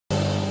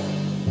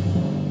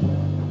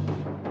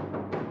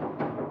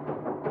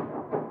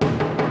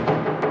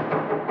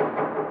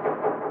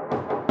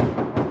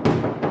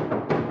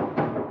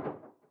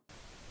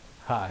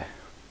Hi,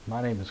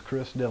 my name is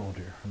Chris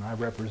Dellinger, and I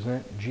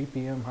represent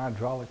GPM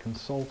Hydraulic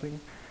Consulting,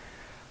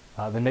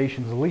 the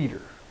nation's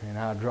leader in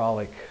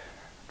hydraulic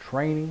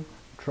training,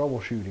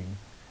 troubleshooting,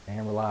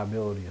 and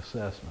reliability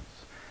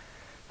assessments.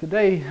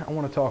 Today, I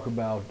want to talk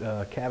about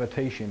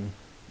cavitation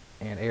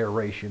and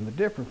aeration, the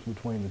difference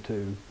between the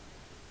two,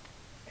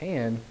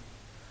 and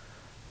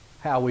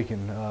how we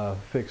can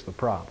fix the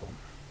problem.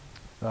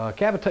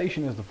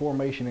 Cavitation is the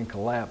formation and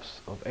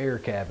collapse of air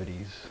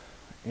cavities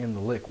in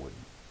the liquid.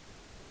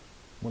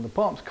 When the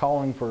pump's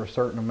calling for a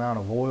certain amount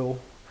of oil,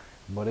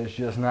 but it's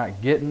just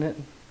not getting it,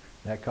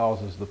 that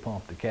causes the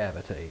pump to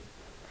cavitate.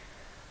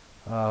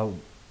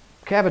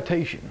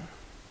 Cavitation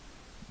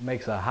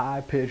makes a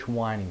high-pitched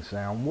whining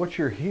sound. What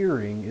you're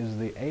hearing is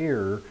the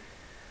air,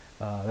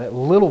 that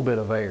little bit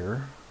of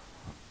air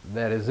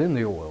that is in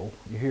the oil.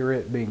 You hear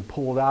it being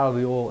pulled out of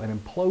the oil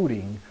and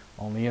imploding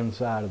on the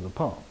inside of the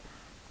pump.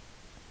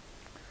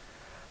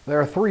 There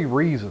are three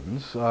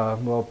reasons, three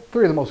of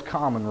the most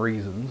common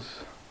reasons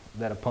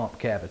that a pump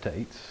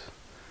cavitates.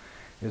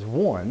 Is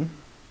one,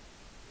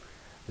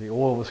 the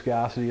oil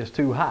viscosity is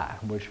too high,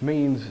 which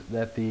means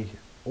that the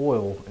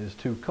oil is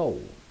too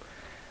cold.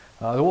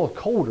 The oil is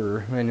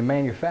colder than the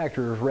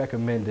manufacturer's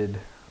recommended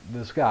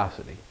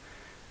viscosity,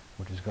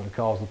 which is going to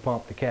cause the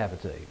pump to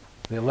cavitate.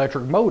 The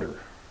electric motor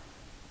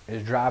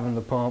is driving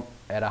the pump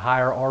at a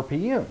higher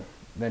RPM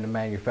than the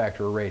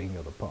manufacturer rating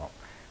of the pump,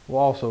 will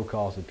also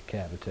cause it to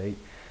cavitate.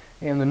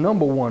 And the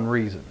number one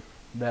reason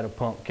that a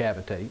pump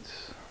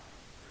cavitates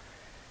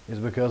is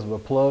because of a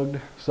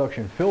plugged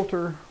suction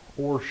filter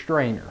or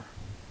strainer.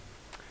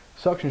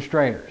 Suction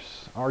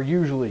strainers are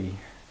usually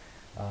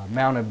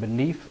mounted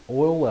beneath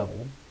oil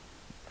level.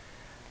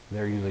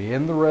 They're usually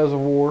in the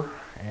reservoir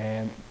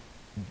and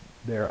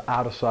they're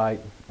out of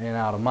sight and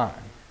out of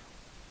mind.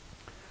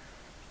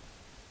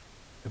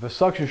 If a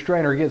suction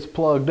strainer gets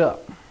plugged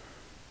up,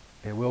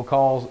 it will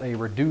cause a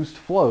reduced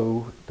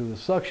flow through the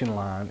suction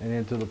line and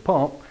into the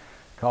pump,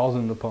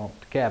 causing the pump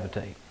to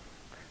cavitate.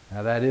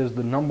 Now that is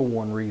the number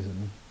one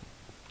reason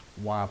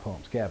why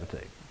pumps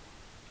cavitate.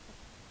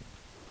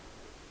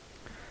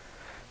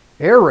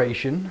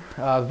 Aeration,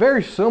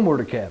 very similar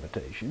to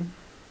cavitation,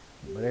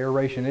 but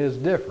aeration is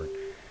different.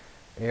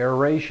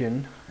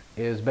 Aeration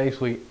is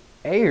basically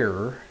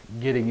air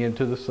getting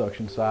into the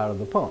suction side of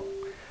the pump.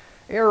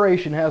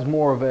 Aeration has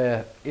more of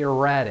an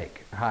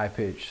erratic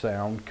high-pitched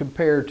sound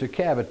compared to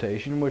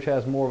cavitation, which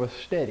has more of a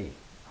steady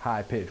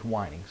high-pitched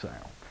whining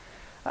sound.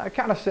 It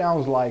kind of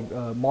sounds like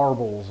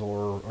marbles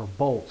or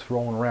bolts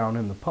rolling around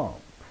in the pump.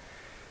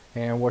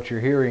 And what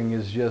you're hearing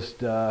is just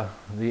the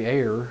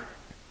air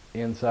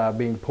inside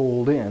being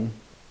pulled in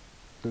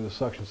through the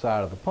suction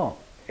side of the pump.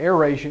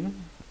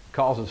 Aeration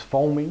causes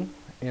foaming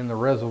in the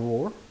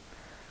reservoir,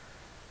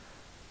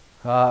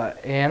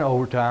 and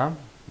over time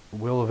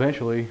will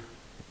eventually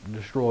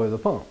destroy the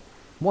pump.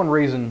 One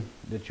reason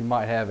that you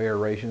might have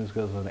aeration is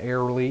because of an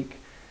air leak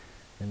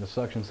in the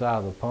suction side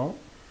of the pump.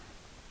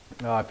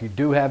 If you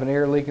do have an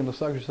air leak in the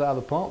suction side of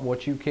the pump,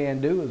 what you can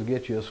do is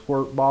get you a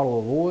squirt bottle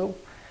of oil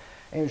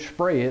and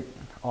spray it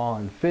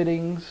on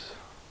fittings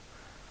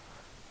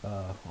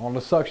on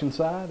the suction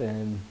side,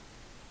 and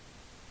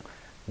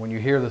when you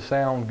hear the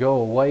sound go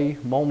away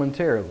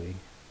momentarily,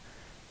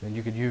 then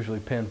you could usually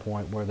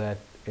pinpoint where that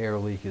air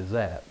leak is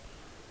at.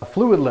 A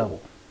fluid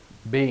level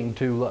being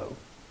too low.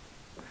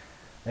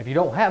 If you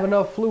don't have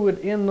enough fluid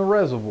in the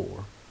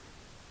reservoir,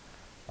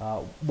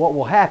 what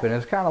will happen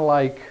is kind of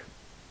like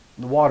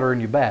the water in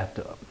your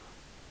bathtub.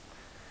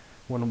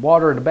 When the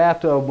water in the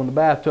bathtub, when the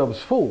bathtub is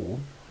full,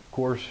 of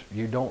course,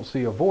 you don't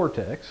see a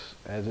vortex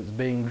as it's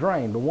being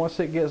drained. But once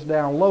it gets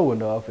down low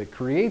enough, it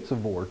creates a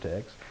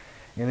vortex,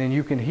 and then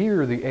you can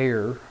hear the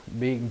air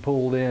being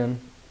pulled in,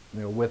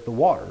 with the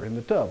water in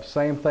the tub.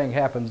 Same thing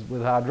happens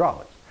with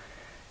hydraulics.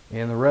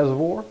 In the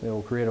reservoir, it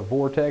will create a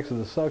vortex of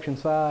the suction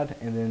side,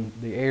 and then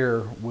the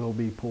air will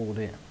be pulled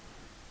in.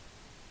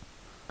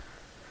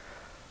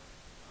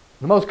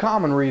 The most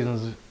common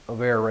reasons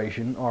of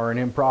aeration are an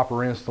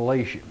improper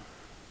installation.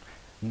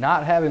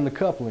 Not having the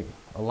coupling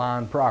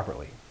aligned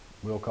properly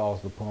will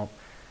cause the pump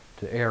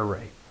to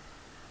aerate.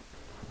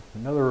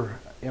 Another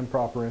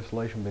improper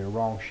installation would be a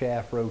wrong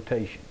shaft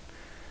rotation.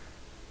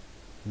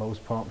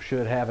 Most pumps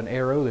should have an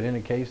arrow that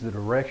indicates the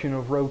direction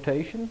of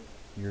rotation.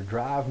 Your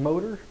drive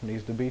motor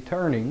needs to be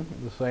turning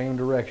the same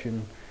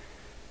direction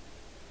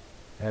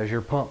as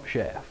your pump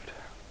shaft.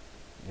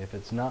 If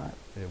it's not,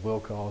 it will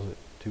cause it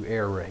to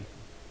aerate.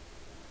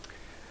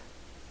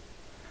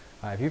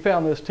 If you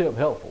found this tip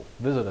helpful,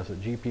 visit us at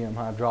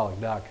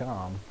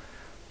gpmhydraulic.com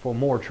for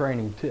more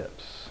training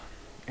tips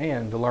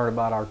and to learn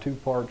about our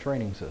two-part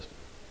training system.